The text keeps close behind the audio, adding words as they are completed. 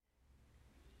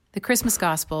The Christmas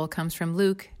Gospel comes from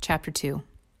Luke chapter 2.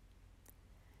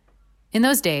 In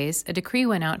those days, a decree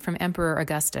went out from Emperor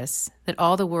Augustus that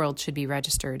all the world should be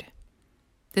registered.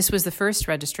 This was the first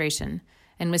registration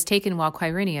and was taken while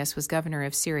Quirinius was governor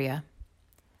of Syria.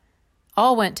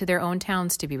 All went to their own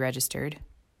towns to be registered.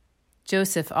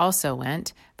 Joseph also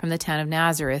went from the town of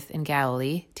Nazareth in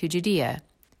Galilee to Judea,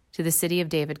 to the city of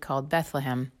David called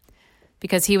Bethlehem,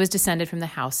 because he was descended from the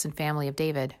house and family of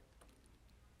David.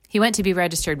 He went to be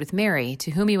registered with Mary,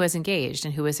 to whom he was engaged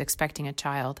and who was expecting a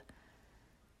child.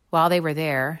 While they were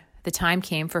there, the time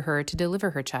came for her to deliver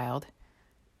her child.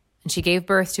 And she gave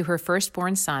birth to her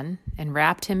firstborn son, and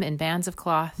wrapped him in bands of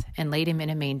cloth, and laid him in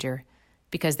a manger,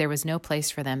 because there was no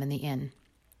place for them in the inn.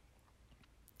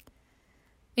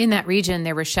 In that region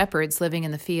there were shepherds living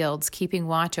in the fields, keeping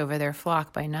watch over their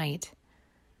flock by night.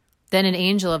 Then an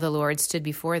angel of the Lord stood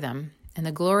before them, and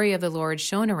the glory of the Lord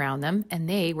shone around them, and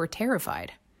they were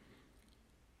terrified.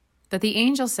 But the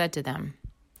angel said to them,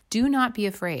 "Do not be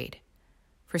afraid,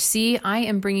 for see, I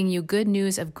am bringing you good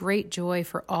news of great joy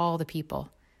for all the people.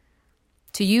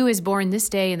 To you is born this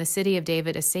day in the city of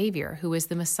David a Savior, who is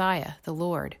the Messiah, the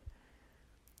Lord.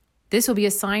 This will be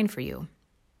a sign for you.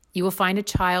 You will find a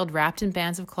child wrapped in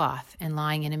bands of cloth and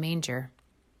lying in a manger."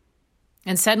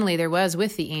 And suddenly there was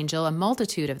with the angel a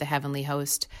multitude of the heavenly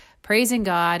host, praising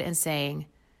God and saying,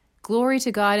 "Glory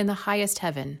to God in the highest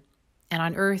heaven, and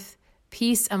on earth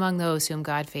peace among those whom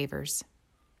God favors."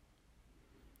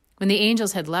 When the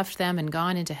angels had left them and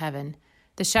gone into heaven,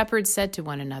 the shepherds said to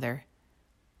one another,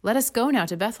 "Let us go now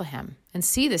to Bethlehem and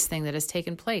see this thing that has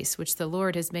taken place, which the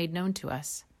Lord has made known to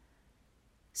us."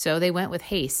 So they went with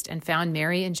haste and found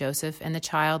Mary and Joseph and the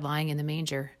child lying in the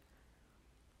manger.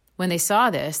 When they saw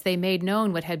this, they made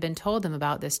known what had been told them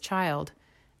about this child,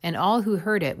 and all who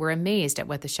heard it were amazed at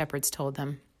what the shepherds told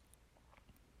them.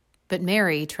 But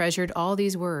Mary treasured all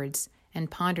these words and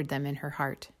pondered them in her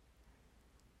heart.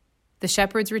 The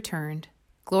shepherds returned,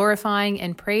 glorifying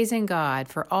and praising God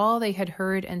for all they had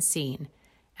heard and seen,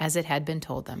 as it had been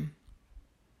told them.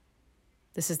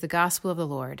 This is the gospel of the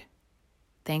Lord.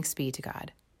 Thanks be to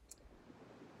God.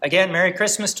 Again, Merry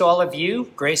Christmas to all of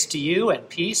you. Grace to you and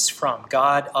peace from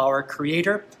God, our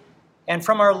Creator, and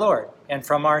from our Lord and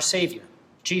from our Savior,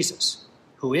 Jesus,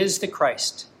 who is the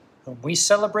Christ, whom we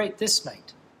celebrate this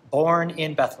night, born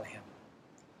in Bethlehem.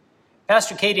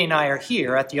 Pastor Katie and I are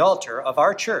here at the altar of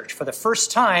our church for the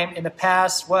first time in the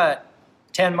past,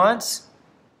 10 months?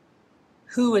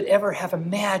 Who would ever have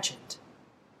imagined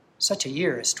such a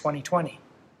year as 2020?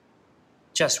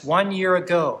 Just 1 year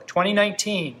ago,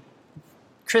 2019,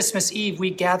 Christmas Eve, we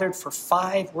gathered for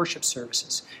 5 worship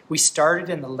services. We started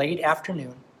in the late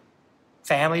afternoon.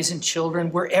 Families and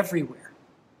children were everywhere.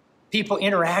 People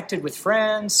interacted with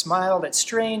friends, smiled at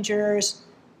strangers.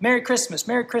 Merry Christmas,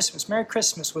 Merry Christmas, Merry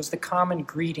Christmas was the common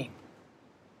greeting.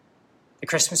 The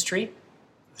Christmas tree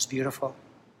was beautiful.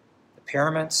 The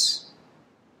pyramids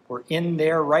were in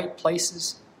their right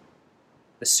places.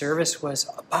 The service was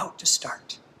about to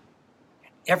start.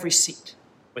 And every seat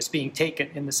was being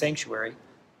taken in the sanctuary.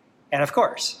 And of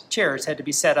course, chairs had to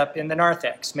be set up in the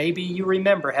narthex. Maybe you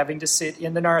remember having to sit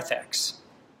in the narthex.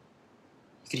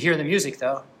 You could hear the music,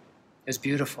 though. It was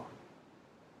beautiful.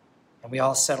 And we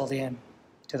all settled in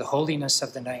to the holiness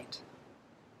of the night.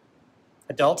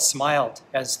 Adults smiled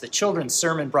as the children's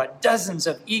sermon brought dozens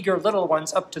of eager little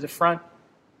ones up to the front.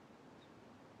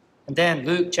 And then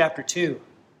Luke chapter 2.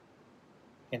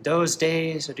 In those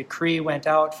days, a decree went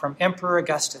out from Emperor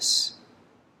Augustus.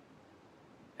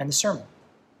 And the sermon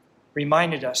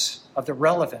reminded us of the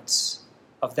relevance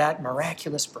of that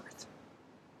miraculous birth.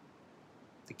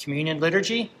 The communion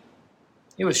liturgy,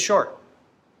 it was short.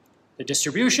 The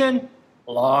distribution,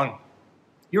 long.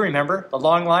 You remember the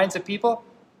long lines of people?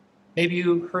 Maybe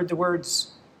you heard the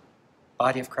words,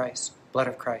 body of Christ, blood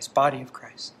of Christ, body of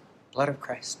Christ, blood of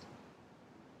Christ.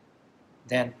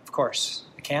 Then, of course,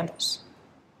 the candles.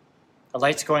 The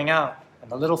lights going out, and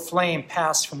the little flame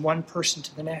passed from one person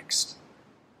to the next,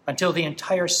 until the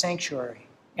entire sanctuary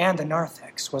and the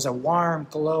narthex was a warm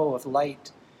glow of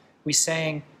light. We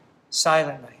sang,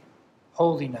 Silent Night,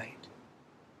 Holy Night.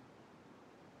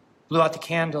 Blew out the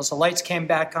candles, the lights came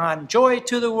back on. Joy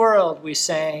to the world, we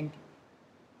sang.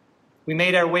 We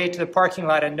made our way to the parking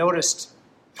lot and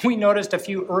we noticed a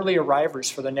few early arrivals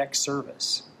for the next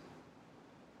service.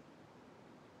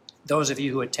 Those of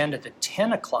you who attended the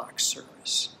 10 o'clock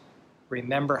service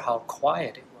remember how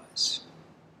quiet it was,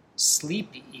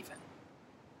 sleepy even.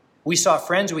 We saw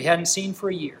friends we hadn't seen for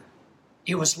a year.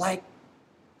 It was like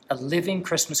a living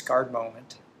Christmas card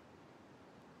moment.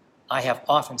 I have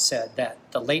often said that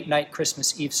the late night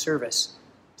Christmas Eve service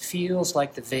feels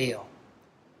like the veil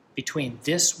between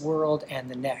this world and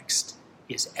the next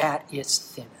is at its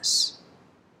thinnest.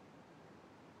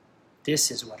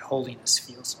 This is what holiness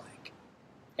feels like,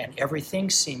 and everything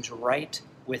seems right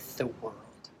with the world.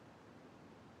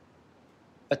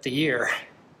 But the year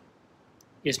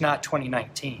is not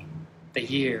 2019. The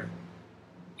year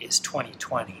is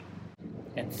 2020,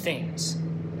 and things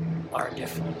are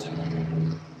different.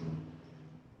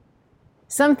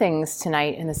 Some things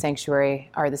tonight in the sanctuary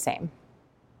are the same.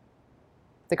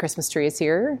 The Christmas tree is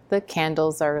here, the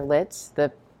candles are lit,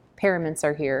 the paraments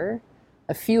are here,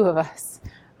 a few of us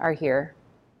are here.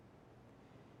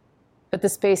 But the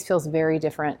space feels very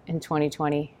different in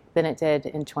 2020 than it did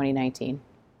in 2019.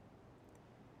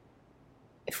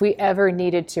 If we ever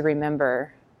needed to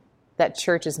remember that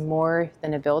church is more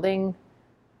than a building,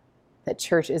 that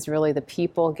church is really the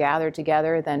people gathered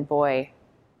together, then boy,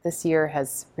 this year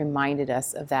has reminded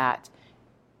us of that.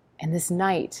 And this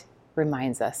night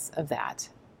reminds us of that.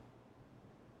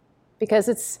 Because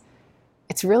it's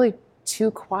really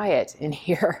too quiet in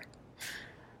here.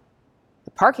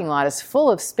 The parking lot is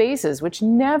full of spaces, which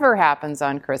never happens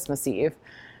on Christmas Eve.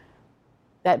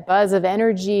 That buzz of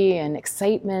energy and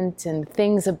excitement and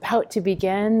things about to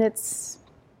begin, it's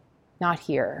not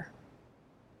here.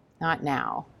 Not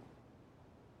now.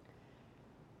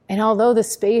 And although the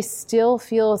space still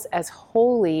feels as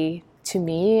holy to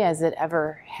me as it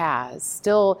ever has,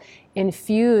 still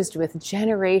infused with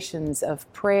generations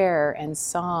of prayer and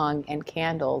song and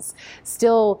candles,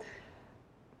 still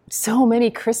so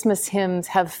many Christmas hymns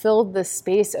have filled this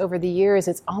space over the years,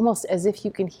 it's almost as if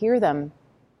you can hear them.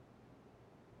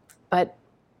 But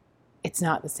it's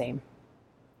not the same.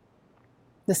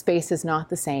 The space is not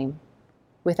the same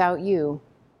without you.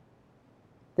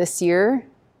 This year,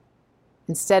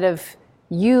 instead of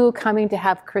you coming to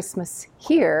have Christmas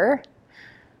here,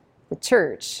 the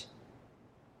church,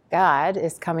 God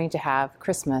is coming to have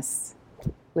Christmas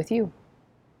with you.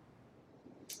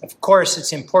 Of course,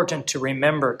 it's important to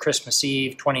remember Christmas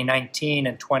Eve 2019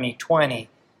 and 2020,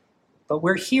 but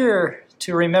we're here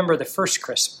to remember the first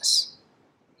Christmas.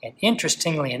 And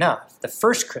interestingly enough, the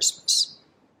first Christmas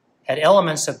had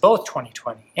elements of both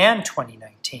 2020 and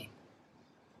 2019.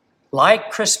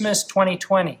 Like Christmas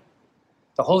 2020,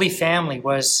 the Holy Family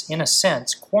was, in a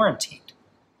sense, quarantined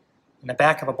in the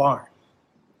back of a barn.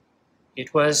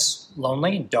 It was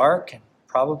lonely, dark, and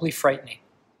probably frightening.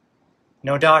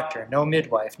 No doctor, no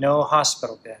midwife, no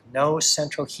hospital bed, no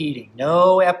central heating,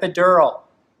 no epidural.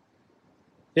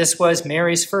 This was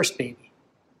Mary's first baby.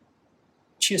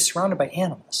 She was surrounded by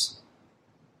animals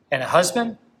and a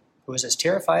husband who was as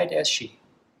terrified as she.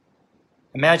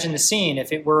 Imagine the scene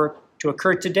if it were to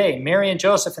occur today. Mary and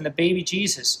Joseph and the baby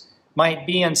Jesus might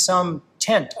be in some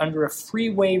tent under a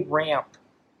freeway ramp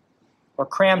or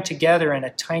crammed together in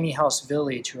a tiny house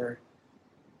village or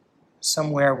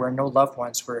somewhere where no loved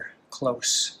ones were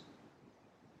close.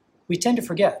 We tend to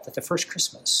forget that the first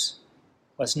Christmas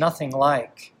was nothing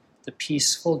like the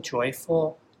peaceful,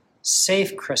 joyful,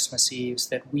 safe Christmas Eves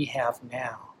that we have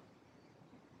now.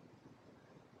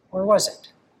 Or was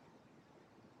it?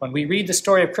 When we read the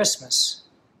story of Christmas,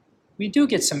 we do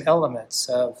get some elements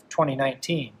of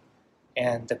 2019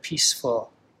 and the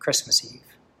peaceful Christmas Eve.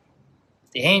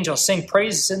 The angels sing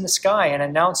praises in the sky and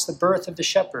announce the birth of the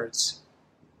shepherds.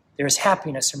 There is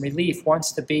happiness and relief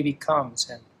once the baby comes,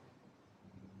 and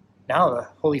now the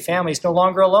Holy Family is no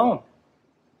longer alone.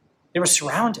 They were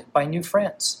surrounded by new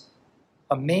friends,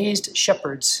 amazed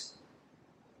shepherds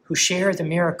who share the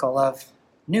miracle of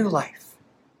new life,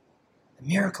 the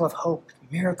miracle of hope,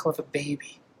 the miracle of a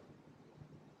baby.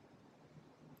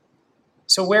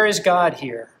 So where is God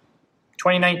here?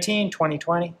 2019,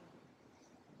 2020?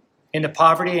 In the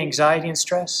poverty, anxiety, and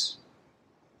stress?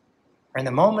 Or in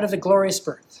the moment of the glorious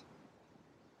birth?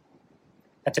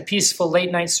 At the peaceful late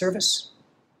night service?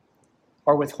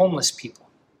 Or with homeless people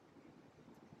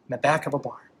in the back of a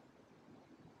barn?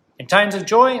 In times of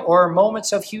joy or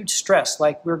moments of huge stress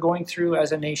like we're going through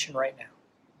as a nation right now?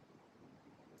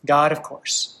 God, of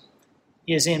course,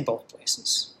 is in both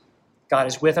places. God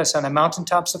is with us on the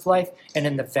mountaintops of life and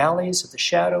in the valleys of the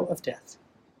shadow of death.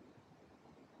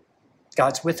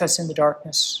 God's with us in the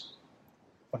darkness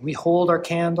when we hold our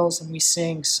candles and we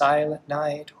sing Silent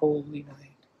Night, Holy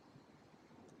Night.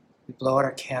 We blow out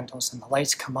our candles and the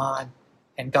lights come on,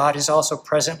 and God is also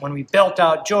present when we belt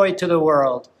out joy to the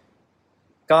world.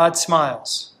 God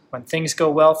smiles when things go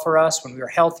well for us, when we are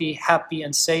healthy, happy,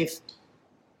 and safe,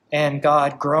 and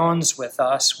God groans with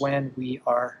us when we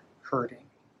are hurting.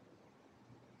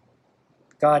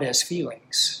 God has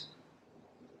feelings.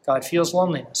 God feels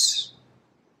loneliness.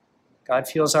 God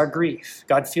feels our grief.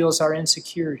 God feels our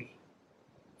insecurity.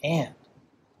 And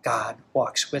God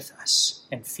walks with us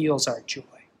and feels our joy.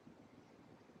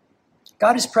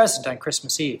 God is present on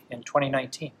Christmas Eve in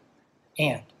 2019,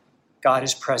 and God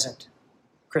is present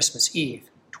Christmas Eve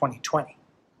 2020,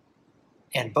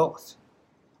 and both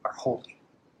are holy.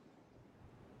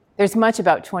 There's much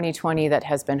about 2020 that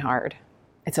has been hard.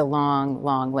 It's a long,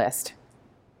 long list.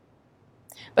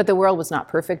 But the world was not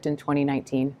perfect in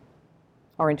 2019,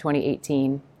 or in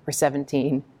 2018, or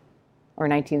 17, or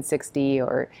 1960,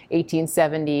 or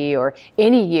 1870, or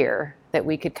any year that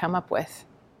we could come up with.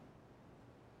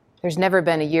 There's never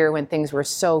been a year when things were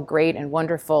so great and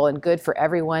wonderful and good for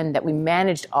everyone that we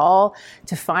managed all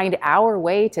to find our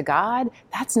way to God.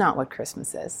 That's not what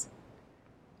Christmas is.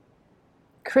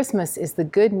 Christmas is the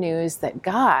good news that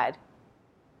God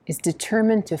is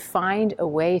determined to find a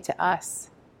way to us,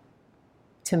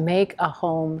 to make a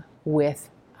home with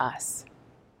us.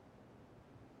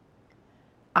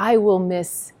 I will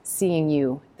miss seeing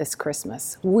you this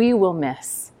Christmas. We will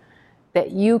miss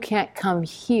that you can't come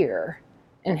here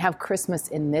and have Christmas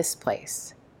in this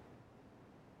place.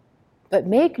 But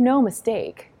make no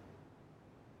mistake,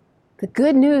 the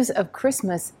good news of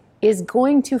Christmas is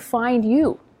going to find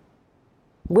you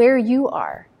where you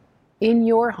are, in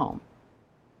your home.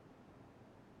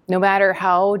 No matter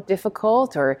how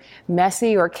difficult or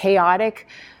messy or chaotic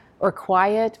or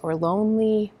quiet or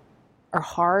lonely or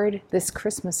hard this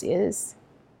Christmas is,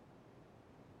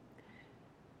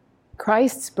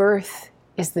 Christ's birth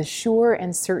is the sure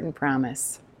and certain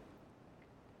promise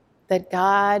that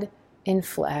God in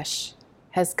flesh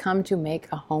has come to make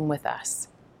a home with us,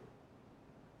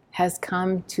 has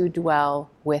come to dwell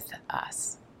with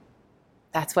us.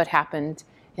 That's what happened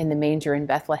in the manger in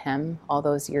Bethlehem all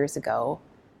those years ago,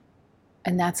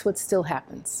 and that's what still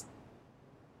happens.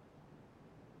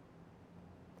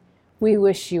 We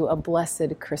wish you a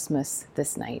blessed Christmas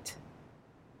this night.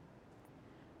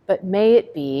 But may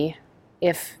it be,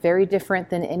 if very different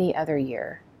than any other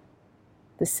year,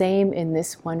 the same in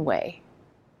this one way,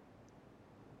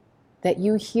 that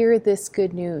you hear this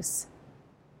good news.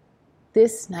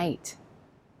 This night,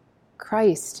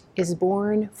 Christ is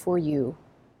born for you,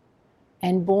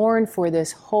 and born for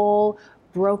this whole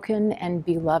broken and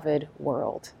beloved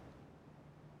world.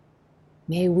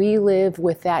 May we live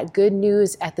with that good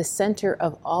news at the center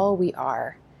of all we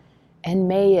are, and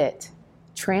may it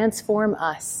transform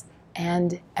us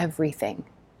and everything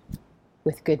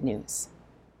with good news.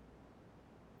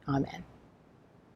 Amen.